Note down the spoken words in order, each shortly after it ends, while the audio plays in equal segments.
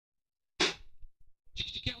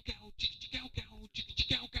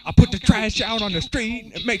trash out on the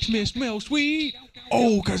street. It makes me smell sweet.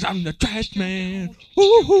 Oh, 'cause I'm the trash man.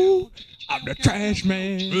 Woo-hoo. I'm the trash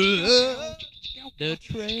man. The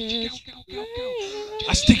trash man.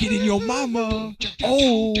 I stick it in your mama.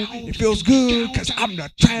 Oh, it feels good 'cause I'm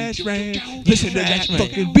the trash man. Listen to that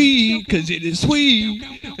fucking beat 'cause it is sweet.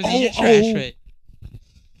 Oh, oh.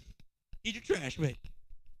 He's the trash man.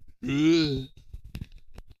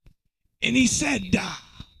 And he said,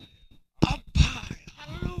 up high,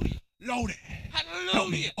 loaded. Help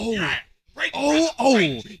me. Oh, oh.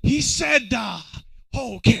 He said, oh,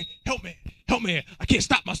 okay, help me. Help me. I can't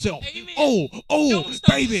stop myself. Amen. Oh,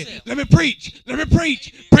 baby. Yourself. Let me preach.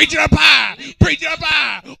 Preach it up high. Preach it up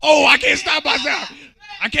high. Oh, I can't stop myself.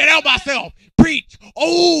 I can't help myself. Preach.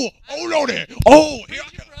 Oh, Lordy. Oh, here I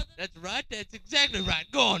come. That's right. That's exactly right.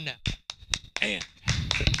 Go on now. And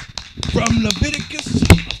from Leviticus,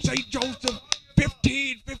 St. Joseph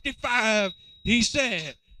 15:55, he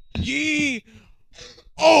said,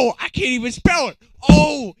 oh, I can't even spell it.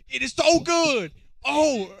 Oh, it is so good.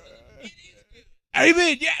 Oh,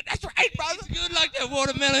 amen. Yeah, that's right, brother. It's good like that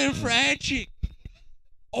watermelon and fried chicken.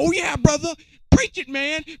 Oh, yeah, brother. Preach it,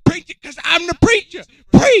 man. Preach it, because I'm the preacher.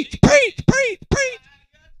 Preach.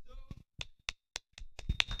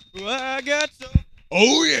 Well, I got some.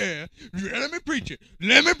 Oh, yeah. Let me preach it.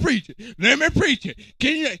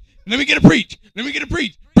 Can you? Let me get a preach.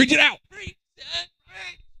 Preach it out.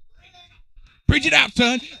 Preach it out,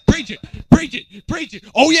 son. Preach it.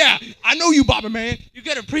 Oh, yeah. I know you, Bobby, man. You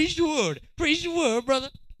got to preach the word. Preach the word, brother.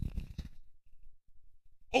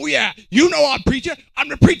 Oh, yeah. You know I'm preacher. I'm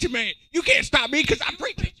the preacher, man. You can't stop me because I'm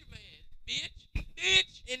preaching. Preacher man,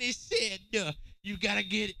 bitch. And he said, you got to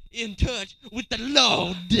get in touch with the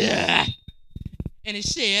Lord. And he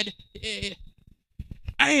said,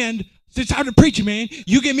 and since I'm the preacher, man,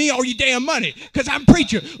 you give me all your damn money because I'm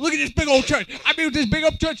preacher. Look at this big old church. I built this big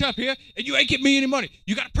old church up here, and you ain't giving me any money.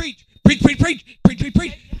 You got to preach. I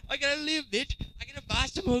got to live, bitch. I got to buy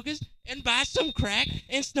some hookers and buy some crack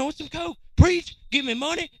and snort some coke. Preach. Give me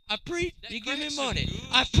money. I preach. You give me money.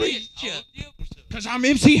 I preach. Because I'm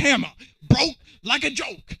MC Hammer. Broke like a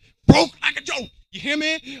joke. You hear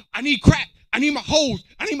me? I need crack. I need my hoes.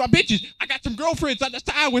 I need my bitches. I got some girlfriends on the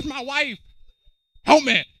side with my wife. Help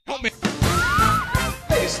me.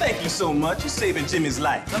 Ladies, thank you so much. You're saving Jimmy's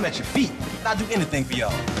life. I'm at your feet. I'll do anything for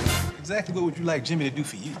y'all. Exactly what would you like Jimmy to do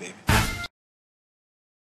for you, baby?